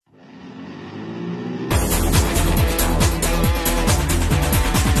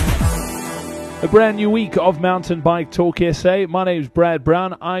A brand new week of Mountain Bike Talk SA. My name's Brad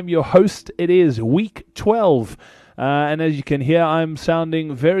Brown. I'm your host. It is week 12. And as you can hear, I'm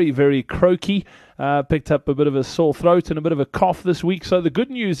sounding very, very croaky. Picked up a bit of a sore throat and a bit of a cough this week. So the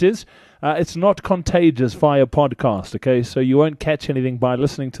good news is it's not contagious via podcast, okay? So you won't catch anything by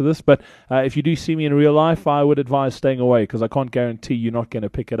listening to this. But if you do see me in real life, I would advise staying away because I can't guarantee you're not going to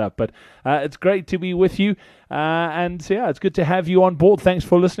pick it up. But it's great to be with you. And yeah, it's good to have you on board. Thanks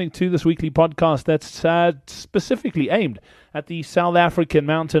for listening to this weekly podcast that's specifically aimed at the South African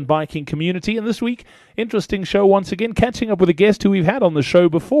mountain biking community. And this week, interesting show once again, catching up with a guest who we've had on the show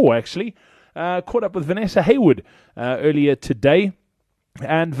before, actually. Caught up with Vanessa Haywood earlier today.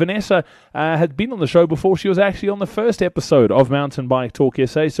 And Vanessa had been on the show before. She was actually on the first episode of Mountain Bike Talk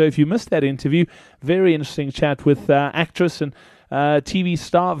SA. So if you missed that interview, very interesting chat with actress and TV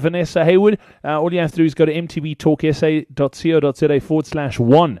star Vanessa Haywood. All you have to do is go to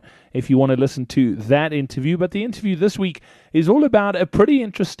mtbtalksa.co.za/1 if you want to listen to that interview. But the interview this week is all about a pretty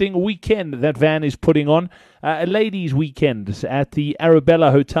interesting weekend that Van is putting on. A ladies' weekend at the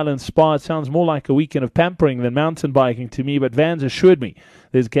Arabella Hotel and Spa. It sounds more like a weekend of pampering than mountain biking to me, but Van's assured me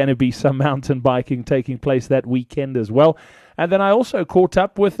there's going to be some mountain biking taking place that weekend as well. And then I also caught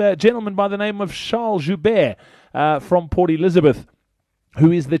up with a gentleman by the name of Charles Joubert from Port Elizabeth,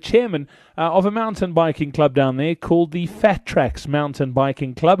 who is the chairman of a mountain biking club down there called the Fat Tracks Mountain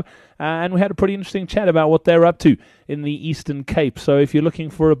Biking Club. And we had a pretty interesting chat about what they're up to in the Eastern Cape. So if you're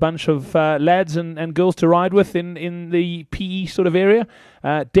looking for a bunch of lads and girls to ride with in the PE sort of area,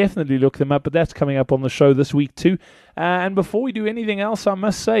 definitely look them up. But that's coming up on the show this week too. And before we do anything else, I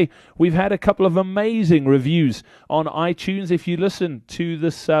must say, we've had a couple of amazing reviews on iTunes. If you listen to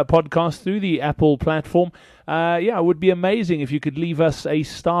this podcast through the Apple platform, it would be amazing if you could leave us a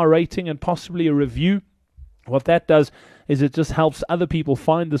star rating and possibly a review. What that does is it just helps other people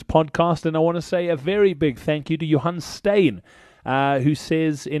find this podcast. And I want to say a very big thank you to Johan Stein, who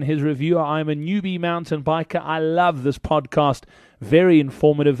says in his review, I'm a newbie mountain biker. I love this podcast. Very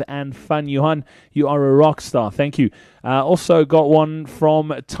informative and fun. Johan, you are a rock star. Thank you. Also got one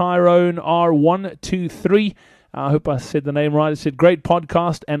from Tyrone R123. I hope I said the name right. It said, great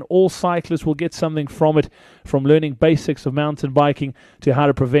podcast, and all cyclists will get something from it, from learning basics of mountain biking to how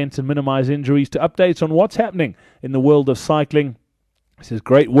to prevent and minimize injuries to updates on what's happening in the world of cycling. It says,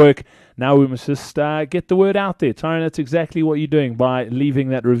 great work. Now we must just get the word out there. Tyrone, that's exactly what you're doing by leaving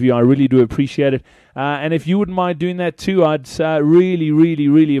that review. I really do appreciate it. And if you wouldn't mind doing that too, I'd really, really,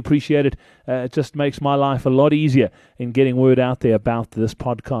 really appreciate it. It just makes my life a lot easier in getting word out there about this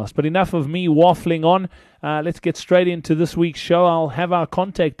podcast. But enough of me waffling on. Let's get straight into this week's show. I'll have our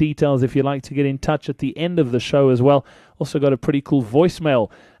contact details if you'd like to get in touch at the end of the show as well. Also got a pretty cool voicemail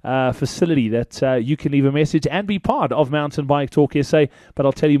facility that you can leave a message and be part of Mountain Bike Talk SA, but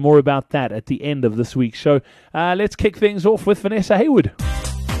I'll tell you more about that at the end of this week's show. Let's kick things off with Vanessa Haywood.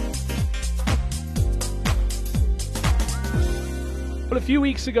 Well, a few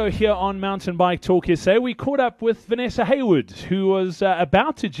weeks ago here on Mountain Bike Talk SA, we caught up with Vanessa Haywood, who was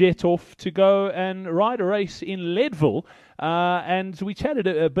about to jet off to go and ride a race in Leadville. And we chatted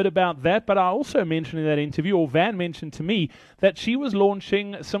a bit about that, but I also mentioned in that interview, or Van mentioned to me, that she was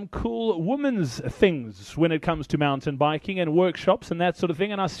launching some cool women's things when it comes to mountain biking and workshops and that sort of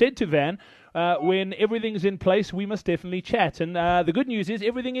thing. And I said to Van, when everything's in place, we must definitely chat. And the good news is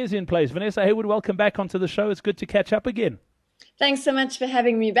everything is in place. Vanessa Haywood, welcome back onto the show. It's good to catch up again. Thanks so much for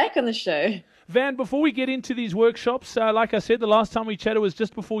having me back on the show. Van, before we get into these workshops, like I said, the last time we chatted was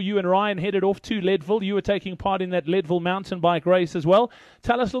just before you and Ryan headed off to Leadville. You were taking part in that Leadville mountain bike race as well.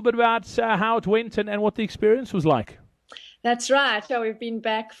 Tell us a little bit about how it went and what the experience was like. That's right. Yeah, we've been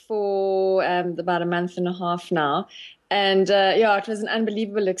back for about a month and a half now. And it was an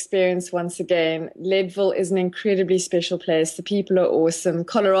unbelievable experience once again. Leadville is an incredibly special place. The people are awesome.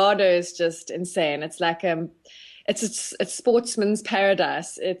 Colorado is just insane. It's like it's sportsman's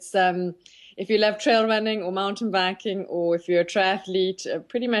paradise. It's if you love trail running or mountain biking, or if you're a triathlete,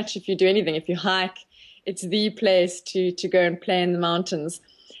 pretty much if you do anything, if you hike, it's the place to go and play in the mountains.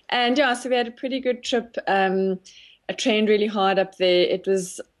 And so we had a pretty good trip. I trained really hard up there. It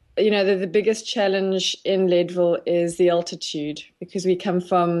was, the biggest challenge in Leadville is the altitude, because we come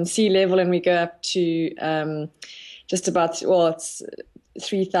from sea level and we go up to just about, it's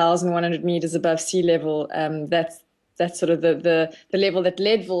 3,100 meters above sea level. That's sort of the level that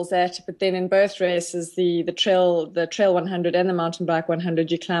Leadville's at. But then in both races, the trail 100 and the mountain bike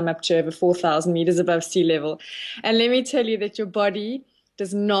 100, you climb up to over 4,000 meters above sea level. And let me tell you that your body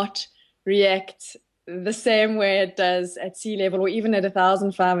does not react the same way it does at sea level, or even at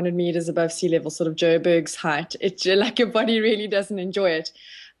 1,500 meters above sea level, sort of Joburg's height. It's like your body really doesn't enjoy it.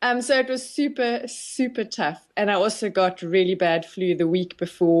 So it was super, super tough. And I also got really bad flu the week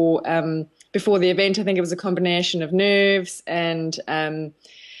before the event. I think it was a combination of nerves and,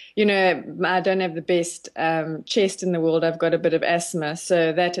 I don't have the best chest in the world. I've got a bit of asthma.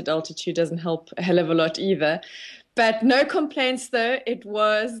 So that at altitude doesn't help a hell of a lot either. But no complaints though. It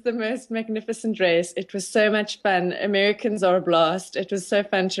was the most magnificent race. It was so much fun. Americans are a blast. It was so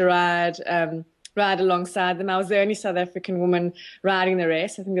fun to ride alongside them. I was the only South African woman riding the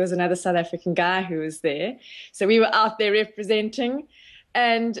race. I think there was another South African guy who was there. So we were out there representing.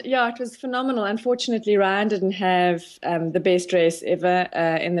 And yeah, it was phenomenal. Unfortunately, Ryan didn't have the best race ever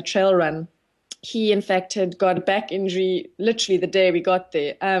in the trail run. He, in fact, had got a back injury literally the day we got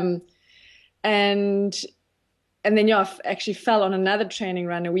there. And then, yeah, actually fell on another training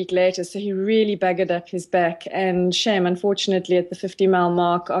run a week later. So he really buggered up his back. And shame, unfortunately, at the 50-mile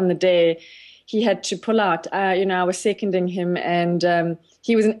mark on the day, he had to pull out. I was seconding him, and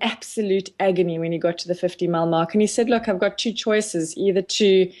he was in absolute agony when he got to the 50-mile mark. And he said, look, I've got two choices, either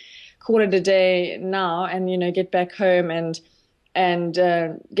to call it a day now and, get back home and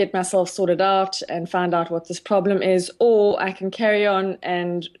get myself sorted out and find out what this problem is, or I can carry on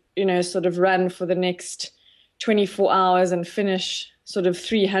and, sort of run for the next 24 hours and finish sort of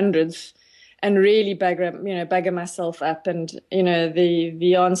 300th and really bugger myself up. And,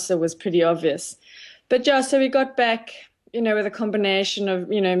 the answer was pretty obvious. But yeah, so we got back, with a combination of,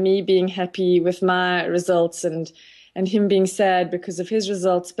 me being happy with my results and him being sad because of his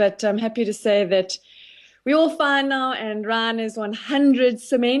results. But I'm happy to say that we're all fine now, and Ryan is 100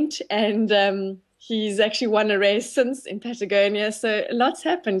 cement, and he's actually won a race since in Patagonia. So lots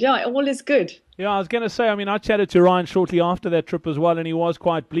happened. Yeah, all is good. Yeah, I was going to say, I chatted to Ryan shortly after that trip as well, and he was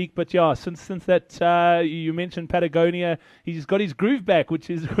quite bleak. But yeah, since that you mentioned Patagonia, he's got his groove back, which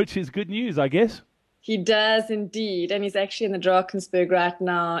is good news, I guess. He does indeed, and he's actually in the Drakensberg right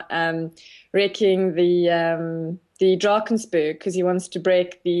now, wrecking the Drakensberg because he wants to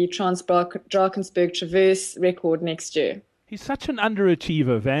break the Drakensberg Traverse record next year. He's such an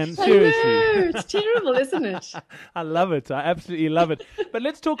underachiever, Van. Seriously. I know. It's terrible, isn't it? I love it. I absolutely love it. But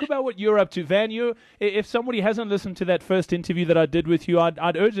let's talk about what you're up to, Van. If somebody hasn't listened to that first interview that I did with you,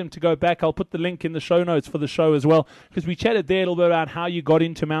 I'd urge them to go back. I'll put the link in the show notes for the show as well, because we chatted there a little bit about how you got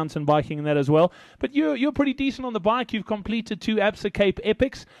into mountain biking and that as well. But you're pretty decent on the bike. You've completed 2 Absa Cape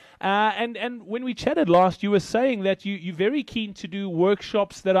Epics. And when we chatted last, you were saying that you're very keen to do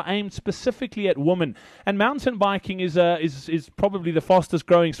workshops that are aimed specifically at women. And mountain biking is probably the fastest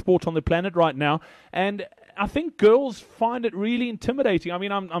growing sport on the planet right now. And I think girls find it really intimidating.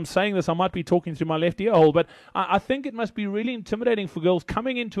 I'm saying this, I might be talking through my left ear hole, but I think it must be really intimidating for girls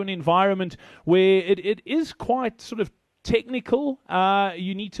coming into an environment where it is quite sort of technical.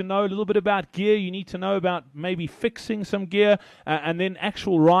 You need to know a little bit about gear. You need to know about maybe fixing some gear, and then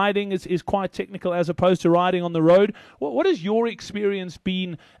actual riding is quite technical as opposed to riding on the road. What has your experience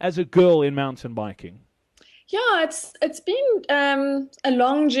been as a girl in mountain biking? Yeah, it's been a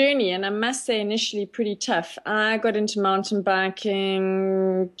long journey, and I must say initially pretty tough. I got into mountain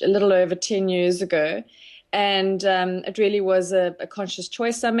biking a little over 10 years ago. And it really was a conscious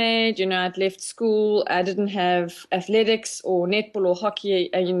choice I made. I'd left school. I didn't have athletics or netball or hockey,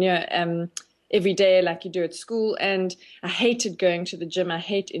 every day like you do at school. And I hated going to the gym. I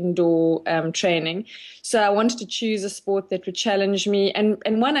hate indoor training. So I wanted to choose a sport that would challenge me. And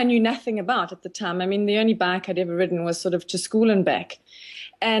one I knew nothing about at the time. The only bike I'd ever ridden was sort of to school and back.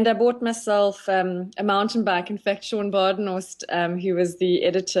 And I bought myself a mountain bike. In fact, Sean Badenhorst, who was the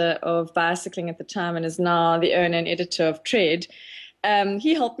editor of Bicycling at the time and is now the owner and editor of Tread,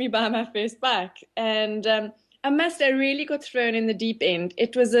 he helped me buy my first bike. And I really got thrown in the deep end.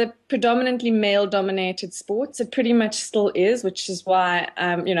 It was a predominantly male-dominated sport. It pretty much still is, which is why,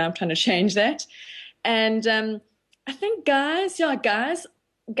 I'm trying to change that. And I think guys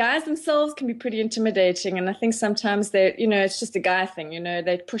themselves can be pretty intimidating, and I think sometimes it's just a guy thing,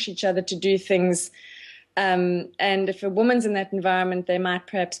 they push each other to do things, and if a woman's in that environment, they might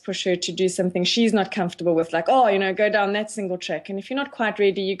perhaps push her to do something she's not comfortable with, like, go down that single track, and if you're not quite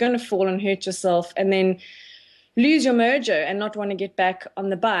ready, you're going to fall and hurt yourself, and then lose your mojo and not want to get back on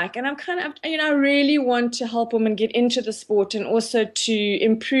the bike. And I'm I really want to help women get into the sport and also to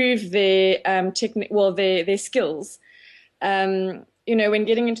improve their their skills. When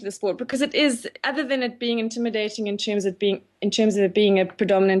getting into the sport, because it is, other than it being intimidating in terms of it being a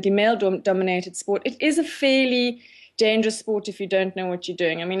predominantly male-dominated sport, it is a fairly dangerous sport if you don't know what you're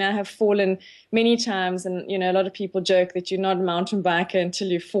doing. I have fallen many times, and a lot of people joke that you're not a mountain biker until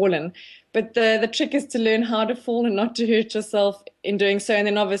you've fallen. But the trick is to learn how to fall and not to hurt yourself in doing so, and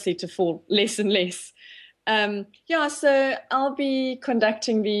then obviously to fall less and less. Yeah, so I'll be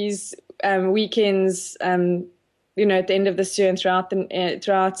conducting these weekends, at the end of this year and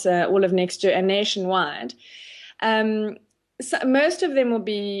throughout all of next year and nationwide. Um, so most of them will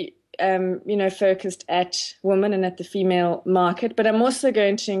be, focused at women and at the female market, but I'm also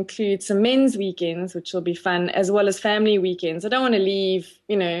going to include some men's weekends, which will be fun, as well as family weekends. I don't want to leave,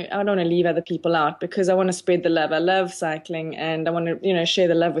 I don't want to leave other people out because I want to spread the love. I love cycling and I want to, share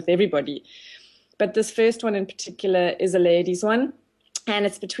the love with everybody. But this first one in particular is a ladies' one. And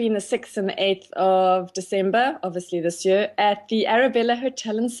it's between the 6th and the 8th of December, obviously this year, at the Arabella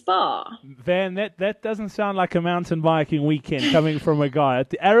Hotel and Spa. Van, that doesn't sound like a mountain biking weekend coming from a guy.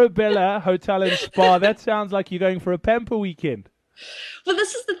 At the Arabella Hotel and Spa, that sounds like you're going for a pamper weekend. Well,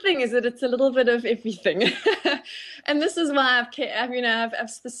 this is the thing, is that it's a little bit of everything. And this is why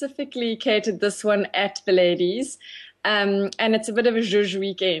I've specifically catered this one at the ladies. And it's a bit of a zhuzh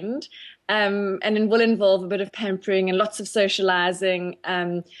weekend. And it will involve a bit of pampering and lots of socializing,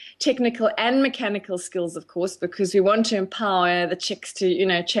 technical and mechanical skills, of course, because we want to empower the chicks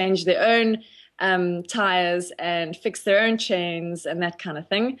to, change their own tires and fix their own chains and that kind of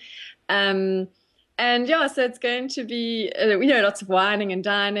thing. And yeah, so it's going to be, lots of whining and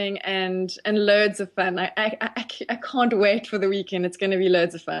dining and loads of fun. I can't wait for the weekend. It's going to be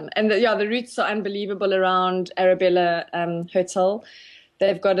loads of fun. And the routes are unbelievable around Arabella Hotel.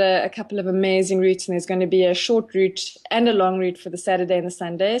 They've got a couple of amazing routes, and there's going to be a short route and a long route for the Saturday and the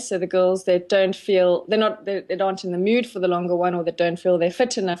Sunday. So the girls they aren't in the mood for the longer one, or they don't feel they're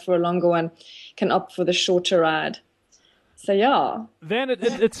fit enough for a longer one, can opt for the shorter ride. So yeah. Then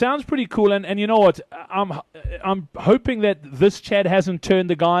it sounds pretty cool, and you know what? I'm hoping that this chat hasn't turned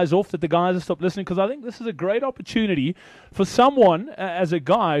the guys off, that the guys have stopped listening, because I think this is a great opportunity for someone as a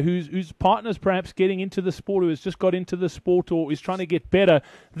guy whose partner's perhaps getting into the sport, who has just got into the sport or is trying to get better.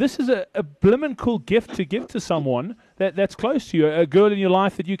 This is a blimmin' cool gift to give to someone that's close to you, a girl in your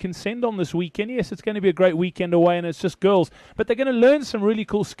life that you can send on this weekend. Yes, it's going to be a great weekend away, and it's just girls, but they're going to learn some really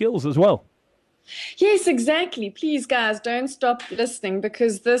cool skills as well. Yes, exactly. Please, guys, don't stop listening,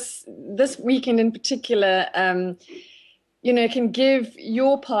 because this weekend in particular, can give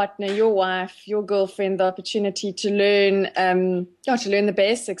your partner, your wife, your girlfriend the opportunity to learn, the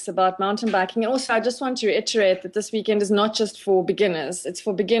basics about mountain biking. And also, I just want to reiterate that this weekend is not just for beginners. It's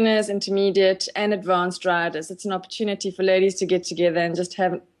for beginners, intermediate, and advanced riders. It's an opportunity for ladies to get together and just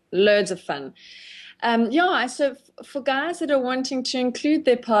have loads of fun. So for guys that are wanting to include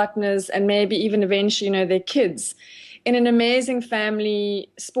their partners and maybe even eventually, their kids in an amazing family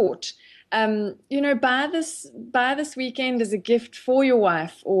sport, buy this weekend as a gift for your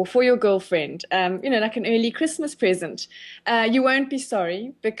wife or for your girlfriend, like an early Christmas present. You won't be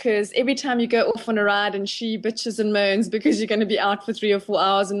sorry, because every time you go off on a ride and she bitches and moans because you're going to be out for 3 or 4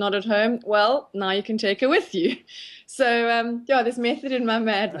 hours and not at home, well, now you can take her with you. So, there's method in my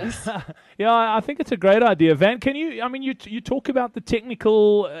madness. Yeah, I think it's a great idea. Van, can you talk about the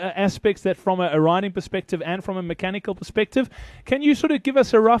technical aspects, that from a riding perspective and from a mechanical perspective. Can you sort of give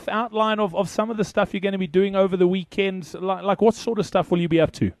us a rough outline of some of the stuff you're going to be doing over the weekends? Like what sort of stuff will you be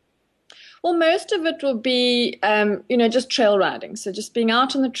up to? Well, most of it will be, just trail riding. So just being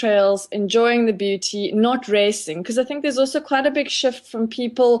out on the trails, enjoying the beauty, not racing. Because I think there's also quite a big shift from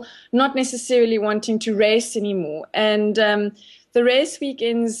people not necessarily wanting to race anymore. And the race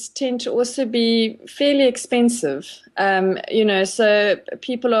weekends tend to also be fairly expensive. So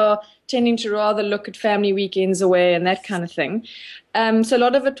people are tending to rather look at family weekends away and that kind of thing. So a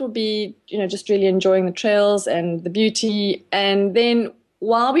lot of it will be, just really enjoying the trails and the beauty. And then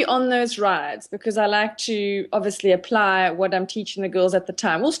while we're on those rides, because I like to obviously apply what I'm teaching the girls at the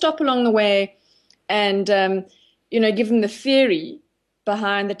time, we'll stop along the way and, give them the theory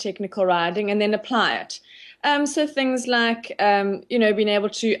behind the technical riding and then apply it. So things like, being able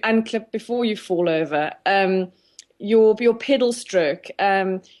to unclip before you fall over, your pedal stroke,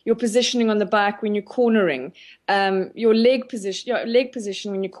 your positioning on the bike when you're cornering, your leg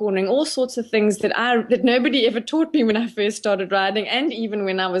position when you're cornering, all sorts of things that nobody ever taught me when I first started riding, and even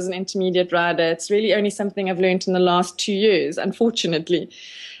when I was an intermediate rider. It's really only something I've learned in the last 2 years, unfortunately.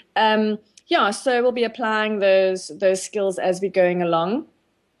 So we'll be applying those skills as we're going along.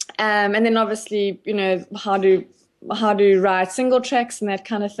 And then obviously, how to ride single tracks and that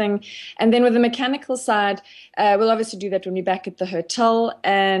kind of thing. And then with the mechanical side, we'll obviously do that when we're back at the hotel.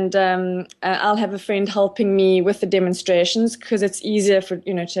 And I'll have a friend helping me with the demonstrations, because it's easier for,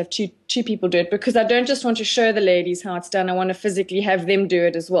 to have two people do it, because I don't just want to show the ladies how it's done. I want to physically have them do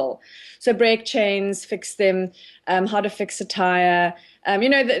it as well. So brake chains, fix them, how to fix a tire,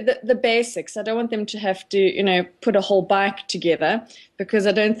 The basics. I don't want them to have to, put a whole bike together because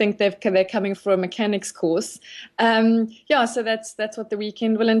I don't think they're coming for a mechanics course. So that's what the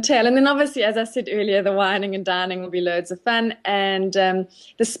weekend will entail. And then obviously, as I said earlier, the wining and dining will be loads of fun. And the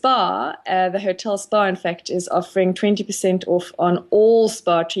spa, the hotel spa, in fact, is offering 20% off on all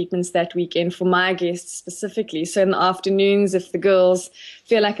spa treatments that weekend for my guests specifically. So in the afternoons, if the girls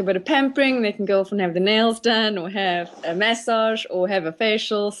feel like a bit of pampering, they can go off and have the nails done or have a massage or have a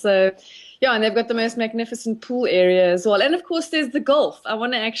facial. So yeah, and they've got the most magnificent pool area as well. And of course, there's the golf. I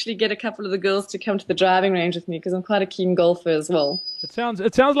want to actually get a couple of the girls to come to the driving range with me because I'm quite a keen golfer as well. It sounds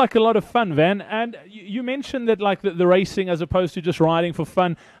like a lot of fun, Van. And you mentioned that like the racing as opposed to just riding for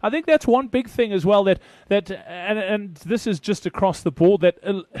fun. I think that's one big thing as well and this is just across the board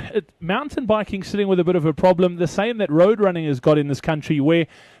that mountain biking sitting with a bit of a problem, the same that road running has got in this country, where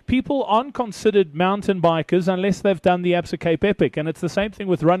people aren't considered mountain bikers unless they've done the Absa Cape Epic. And it's the same thing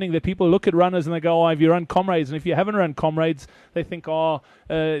with running, that people look at runners and they go, have you run Comrades? And if you haven't run Comrades, they think,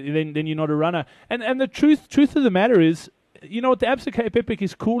 then you're not a runner. And the truth of the matter is, the Absa Cape Epic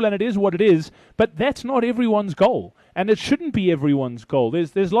is cool and it is what it is, but that's not everyone's goal. And it shouldn't be everyone's goal.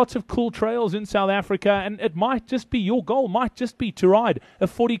 There's lots of cool trails in South Africa, and it might just be your goal, might just be to ride a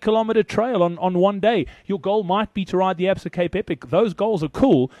 40-kilometer trail on one day. Your goal might be to ride the Absa Cape Epic. Those goals are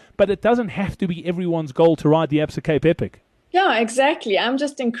cool, but it doesn't have to be everyone's goal to ride the Absa Cape Epic. Yeah, exactly. I'm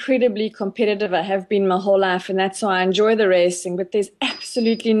just incredibly competitive. I have been my whole life, and that's why I enjoy the racing. But there's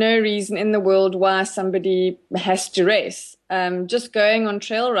absolutely no reason in the world why somebody has to race. Just going on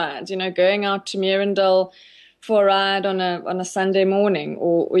trail rides, going out to Merendal for a ride on a Sunday morning,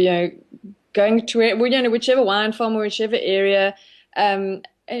 or going to whichever wine farm or whichever area. And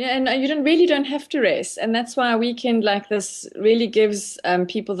you don't have to race. And that's why a weekend like this really gives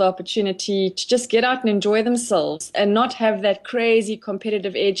people the opportunity to just get out and enjoy themselves and not have that crazy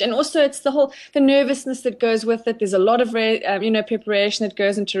competitive edge. And also it's the nervousness that goes with it. There's a lot of, preparation that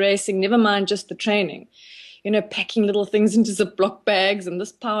goes into racing, never mind just the training. Packing little things into Ziploc bags and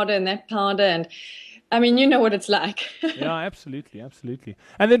this powder and that powder. And I mean, you know what it's like. Yeah, absolutely.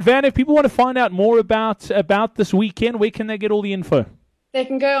 And then Van, if people want to find out more about this weekend, where can they get all the info? They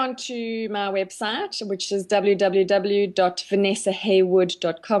can go on to my website, which is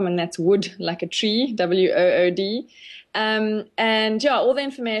www.vanessahaywood.com, and that's wood like a tree, WOOD. And yeah, all the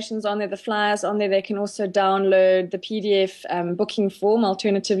information's on there, the flyers on there. They can also download the PDF booking form.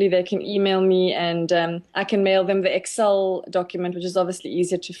 Alternatively, they can email me and I can mail them the Excel document, which is obviously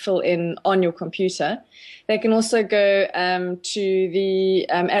easier to fill in on your computer. They can also go to the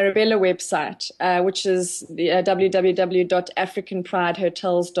Arabella website, which is the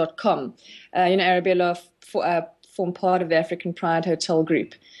www.africanpridehotels.com. Arabella form part of the African Pride Hotel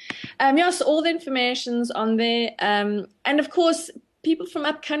Group. So all the information's on there. And of course, people from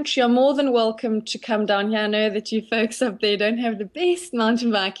up country are more than welcome to come down here. I know that you folks up there don't have the best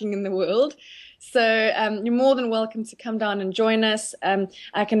mountain biking in the world. So you're more than welcome to come down and join us.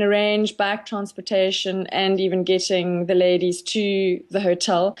 I can arrange bike transportation and even getting the ladies to the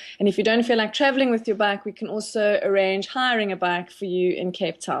hotel. And if you don't feel like traveling with your bike, we can also arrange hiring a bike for you in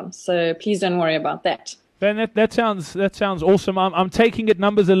Cape Town. So please don't worry about that. Ben, that sounds awesome. I'm taking it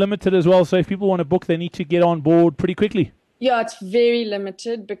numbers are limited as well, so if people want to book, they need to get on board pretty quickly. Yeah, it's very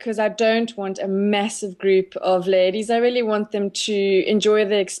limited because I don't want a massive group of ladies. I really want them to enjoy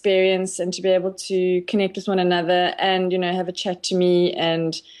the experience and to be able to connect with one another and, have a chat to me.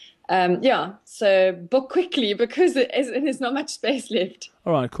 And so book quickly because there's not much space left.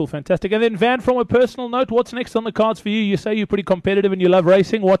 All right, cool, fantastic. And then Van, from a personal note, what's next on the cards for you? You say you're pretty competitive and you love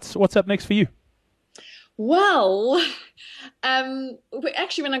racing. What's up next for you? Well,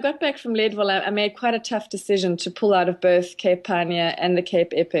 actually, when I got back from Leadville, I made quite a tough decision to pull out of both Cape Pioneer and the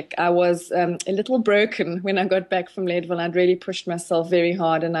Cape Epic. I was a little broken when I got back from Leadville. I'd really pushed myself very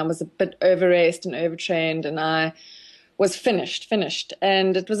hard, and I was a bit over-raced and overtrained, and I was finished.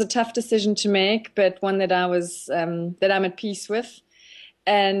 And it was a tough decision to make, but one that I'm at peace with.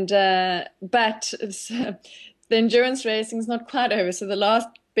 And but the endurance racing is not quite over. So the last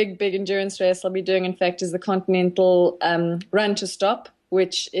big endurance race I'll be doing, in fact, is the Continental Run to Stop,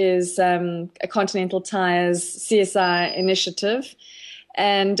 which is a Continental Tires CSI initiative.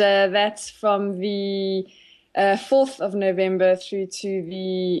 And that's from the 4th of November through to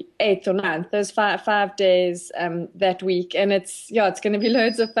the 8th or 9th, those five days that week. And it's going to be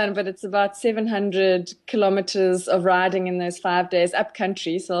loads of fun, but it's about 700 kilometers of riding in those 5 days up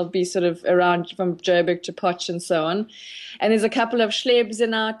country. So I'll be sort of around from Joburg to Potch and so on. And there's a couple of Schlebs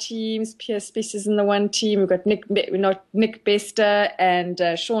in our teams, Pierre Species in the one team. We've got Nick Bester and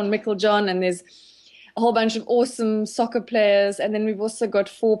Sean Micklejohn, and there's a whole bunch of awesome soccer players, and then we've also got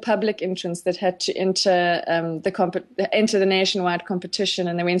 4 public entrants that had to enter enter the nationwide competition,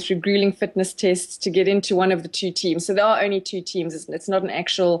 and they went through grueling fitness tests to get into one of the 2 teams. So there are only 2 teams. It's not an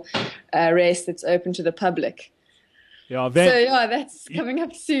actual race that's open to the public. Yeah, that's coming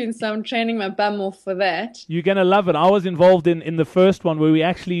up soon. So I'm training my bum off for that. You're going to love it. I was involved in the first one where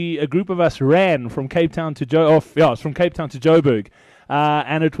a group of us ran from Cape Town to from Cape Town to Joburg.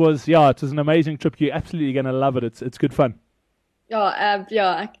 And it was an amazing trip. You're absolutely going to love it. It's good fun.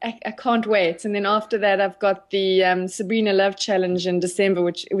 I can't wait. And then after that, I've got the Sabrina Love Challenge in December,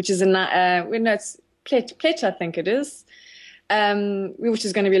 which is it's Plet, I think it is, which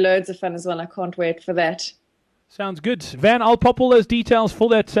is going to be loads of fun as well. I can't wait for that. Sounds good. Van, I'll pop all those details for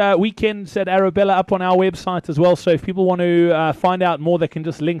that weekend at Arabella up on our website as well. So if people want to find out more, they can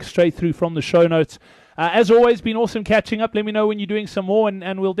just link straight through from the show notes. As always, been awesome catching up. Let me know when you're doing some more,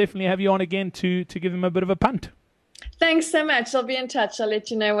 and we'll definitely have you on again to give them a bit of a punt. Thanks so much. I'll be in touch. I'll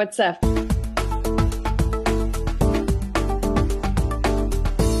let you know what's up.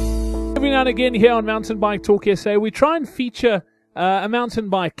 Every now and again here on Mountain Bike Talk SA, we try and feature a mountain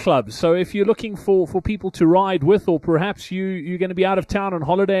bike club. So if you're looking for people to ride with, or perhaps you're going to be out of town on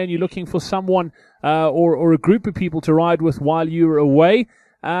holiday and you're looking for someone or a group of people to ride with while you're away,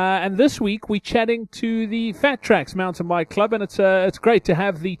 and this week we're chatting to the Fat Tracks Mountain Bike Club, and it's great to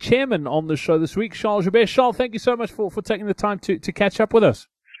have the chairman on the show this week, Charles Joubert. Charles, thank you so much for taking the time to catch up with us.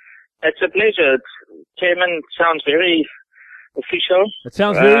 It's a pleasure. Chairman sounds very official. It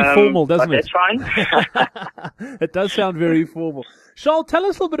sounds very formal, doesn't it? That's fine. It does sound very formal. Charles, tell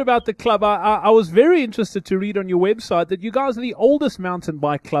us a little bit about the club. I was very interested to read on your website that you guys are the oldest mountain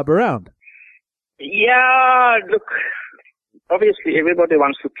bike club around. Yeah, look, obviously everybody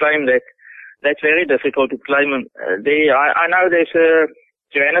wants to claim that. That's very difficult to claim. I know there's a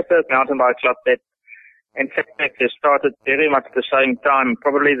Johannesburg Mountain Bike Club that, in fact, they started very much the same time,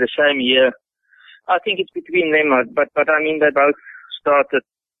 probably the same year. I think it's between them, but I mean, they both started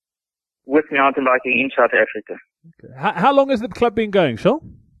with mountain biking in South Africa. Okay. How long has the club been going, Charles?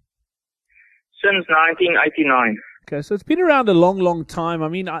 Since 1989. Okay, so it's been around a long, long time. I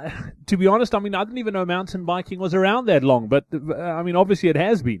mean, to be honest, I didn't even know mountain biking was around that long, but obviously it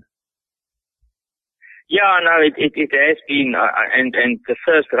has been. Yeah, no, it has been, and the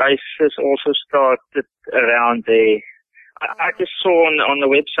first races also started around there. I just saw on the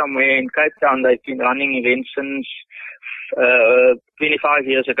web somewhere in Cape Town they've been running events since 25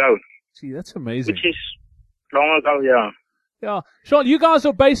 years ago. See, that's amazing. Which is long ago, yeah. Yeah, Sean, you guys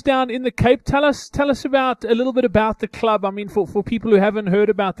are based down in the Cape. Tell us about a little bit about the club. I mean, for people who haven't heard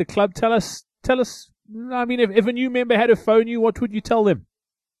about the club, tell us. I mean, if a new member had to phone you, what would you tell them?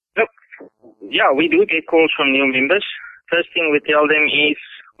 Look, yeah, we do get calls from new members. First thing we tell them is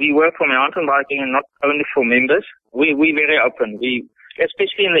we work for mountain biking and not only for members. We're very open.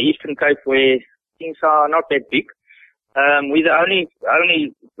 Especially in the Eastern Cape where things are not that big. We're the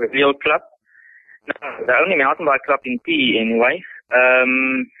only real club. No, the only mountain bike club in PE anyway.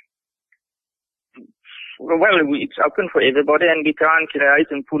 Well, it's open for everybody, and we try and create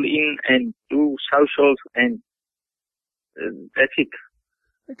and pull in and do socials, and that's it.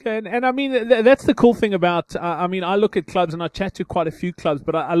 Okay, and I mean, that's the cool thing about, I look at clubs and I chat to quite a few clubs,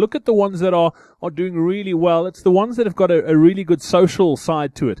 but I look at the ones that are doing really well. It's the ones that have got a really good social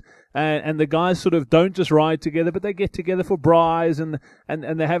side to it. And the guys sort of don't just ride together, but they get together for braais and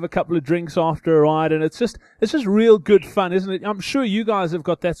they have a couple of drinks after a ride, and it's just real good fun, isn't it? I'm sure you guys have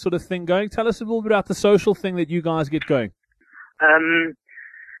got that sort of thing going. Tell us a little bit about the social thing that you guys get going.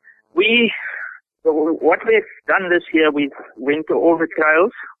 What we've done this year, we went to all the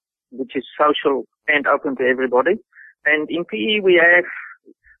trails, which is social and open to everybody. And in PE, we have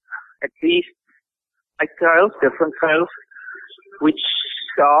at least 8 trails, different trails, which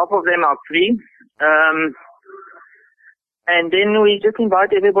half of them are free. And then we just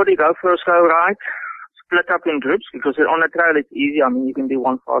invite everybody, go for a slow ride, split up in groups, because on a trail it's easy. I mean, you can do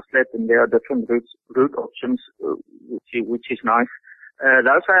one fast lap and there are different route options, which is nice.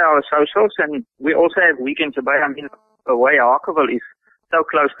 Those are our socials, and we also have weekends away. I mean, away Harkeville is so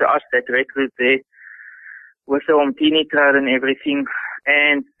close to us that Redwood there with the Omtini trail and everything.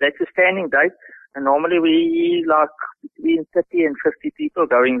 And that's a standing date. And normally we like between 30 and 50 people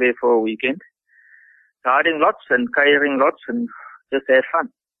going there for a weekend. Riding lots and catering lots and just have fun.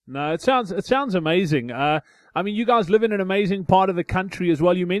 No, it sounds amazing. I mean, you guys live in an amazing part of the country as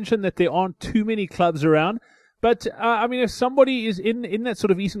well. You mentioned that there aren't too many clubs around. But, I mean, if somebody is in that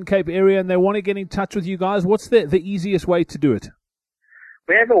sort of Eastern Cape area and they want to get in touch with you guys, what's the easiest way to do it?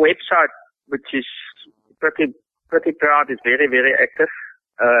 We have a website which is pretty proud. It's very, very active.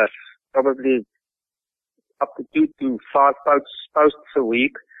 Probably up to 2 to 5 posts a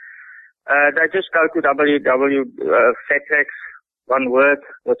week. They just go to www.fatrex, one word,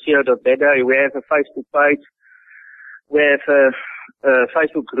 .co.za. We have a Facebook page. We have a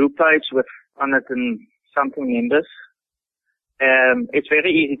Facebook group page with 100 and something members. It's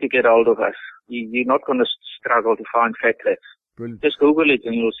very easy to get hold of us. You're not going to struggle to find Fatrex. Brilliant. Just Google it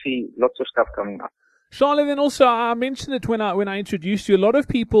and you'll see lots of stuff coming up. Charlotte, then also I mentioned it when I introduced you. A lot of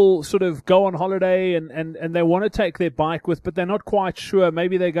people sort of go on holiday and they want to take their bike with, but they're not quite sure.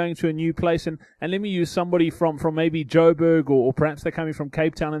 Maybe they're going to a new place, and let me use somebody from maybe Joburg or perhaps they're coming from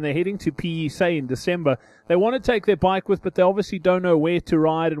Cape Town and they're heading to PE, say in December. They want to take their bike with, but they obviously don't know where to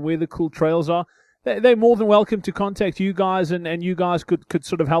ride and where the cool trails are. They're more than welcome to contact you guys, and you guys could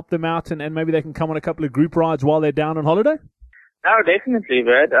sort of help them out, and maybe they can come on a couple of group rides while they're down on holiday. No, definitely,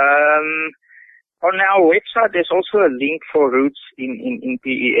 Brad. On our website, there's also a link for routes in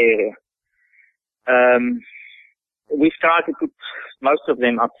PE area. We've tried to put most of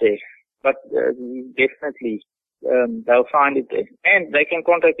them up there, but definitely they'll find it there, and they can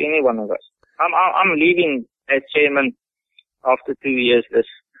contact any one of us. I'm leaving as chairman after 2 years,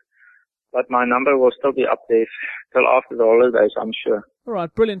 but my number will still be up there till after the holidays, I'm sure. All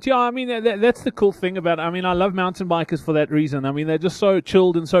right, brilliant. Yeah, I mean, that's the cool thing about it. I mean, I love mountain bikers for that reason. I mean, they're just so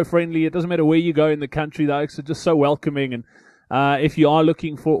chilled and so friendly. It doesn't matter where you go in the country. They're just so welcoming. And if you are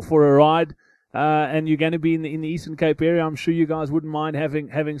looking for a ride and you're going to be in the Eastern Cape area, I'm sure you guys wouldn't mind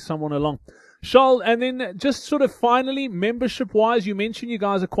having someone along. Charles, and then just sort of finally, membership-wise, you mentioned you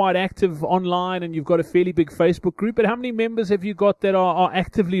guys are quite active online and you've got a fairly big Facebook group, but how many members have you got that are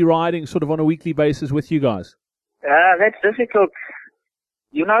actively riding sort of on a weekly basis with you guys? That's difficult.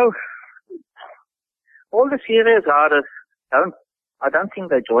 You know, all the serious riders I don't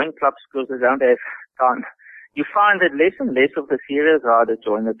think they join clubs because they don't have time. You find that less and less of the serious riders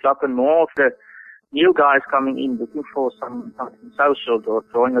join the club and more of the new guys coming in looking for something social or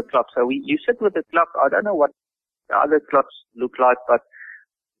join the club. So you sit with the club. I don't know what the other clubs look like, but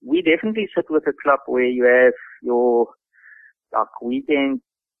we definitely sit with a club where you have your weekend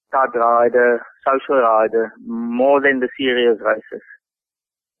stud rider, social rider, more than the serious races.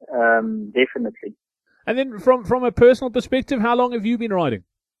 Definitely. And then from a personal perspective, how long have you been riding?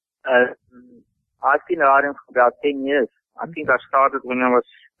 I've been riding for about 10 years. I think I started when I was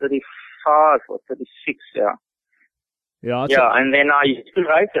 35 or 36, yeah. Yeah, and then I used to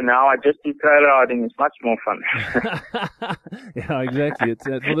race, and now I just do trail riding. It's much more fun. Yeah, exactly. It's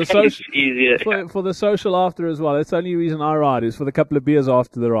for the it's social, easier. for the social after as well. That's the only reason I ride, is for the couple of beers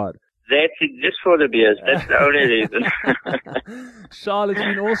after the ride. That's it, just for the beers. That's the only reason. Charles, it's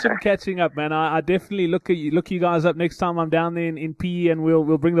been awesome catching up, man. I definitely look you guys up next time I'm down there in PE, and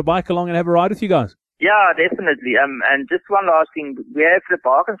we'll bring the bike along and have a ride with you guys. Yeah, definitely. And just one last thing. We have the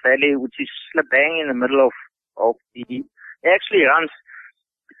Bargains Valley, which is bang in the middle of PE. It actually runs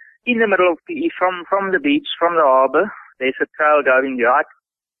in the middle of PE from the beach, from the harbour. There's a trail going right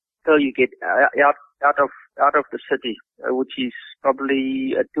till you get out of the city, which is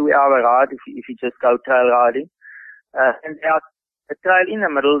probably a 2-hour ride if you just go trail riding. And the trail in the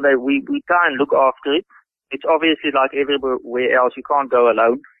middle, we try and look after it. It's obviously like everywhere else. You can't go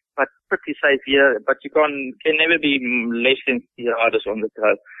alone, but pretty safe here. But you can never be less than 3 riders on the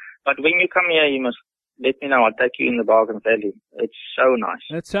trail. But when you come here, you must let me know. I'll take you in the Bargains Valley. It's so nice.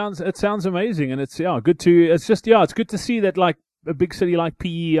 It sounds amazing, and it's good to see that, like, a big city like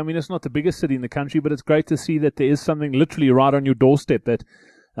PE, I mean, it's not the biggest city in the country, but it's great to see that there is something literally right on your doorstep that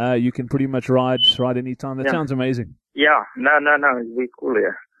you can pretty much ride anytime. That sounds amazing. Yeah, no, it's really cool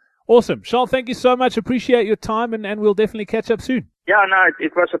here. Awesome. Charles, thank you so much. Appreciate your time, and we'll definitely catch up soon. Yeah, no,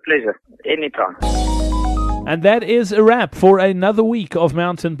 it was a pleasure. Anytime. And that is a wrap for another week of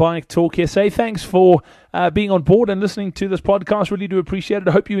Mountain Bike Talk SA. Thanks for being on board and listening to this podcast. Really do appreciate it.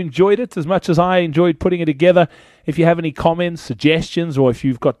 I hope you enjoyed it as much as I enjoyed putting it together. If you have any comments, suggestions, or if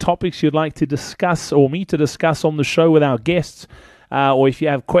you've got topics you'd like to discuss or me to discuss on the show with our guests, or if you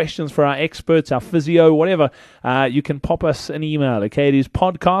have questions for our experts, our physio, whatever, you can pop us an email. Okay, it is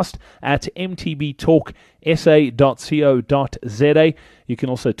podcast@mtbtalksa.co.za. You can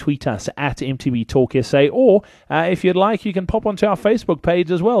also tweet us at mtbtalksa, or if you'd like, you can pop onto our Facebook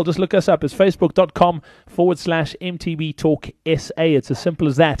page as well. Just look us up. It's facebook.com/mtbtalksa. It's as simple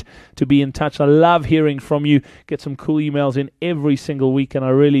as that to be in touch. I love hearing from you. Get some cool emails in every single week, and I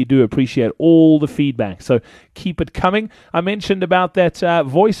really do appreciate all the feedback. So keep it coming. I mentioned about that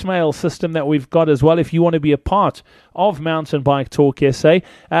voicemail system that we've got as well. If you want to be a part of Mountain Bike Talk SA,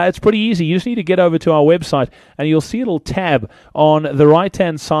 it's pretty easy. You just need to get over to our website, website, and you'll see a little tab on the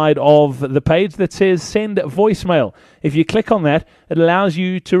right-hand side of the page that says Send Voicemail. If you click on that, it allows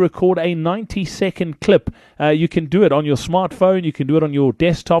you to record a 90-second clip. You can do it on your smartphone, you can do it on your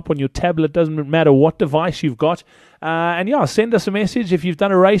desktop, on your tablet, doesn't matter what device you've got. And yeah, send us a message if you've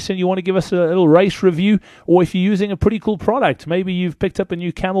done a race and you want to give us a little race review, or if you're using a pretty cool product. Maybe you've picked up a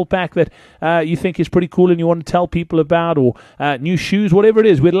new camel pack that you think is pretty cool and you want to tell people about, or new shoes, whatever it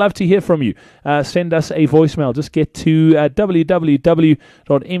is. We'd love to hear from you. Send us a voicemail. Just get to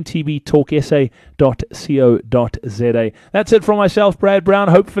www.mtbtalksa.co.za. That's it from myself, Brad Brown.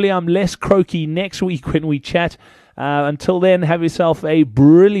 Hopefully I'm less croaky next week when we chat. Until then, have yourself a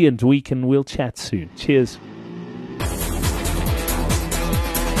brilliant week and we'll chat soon. Cheers.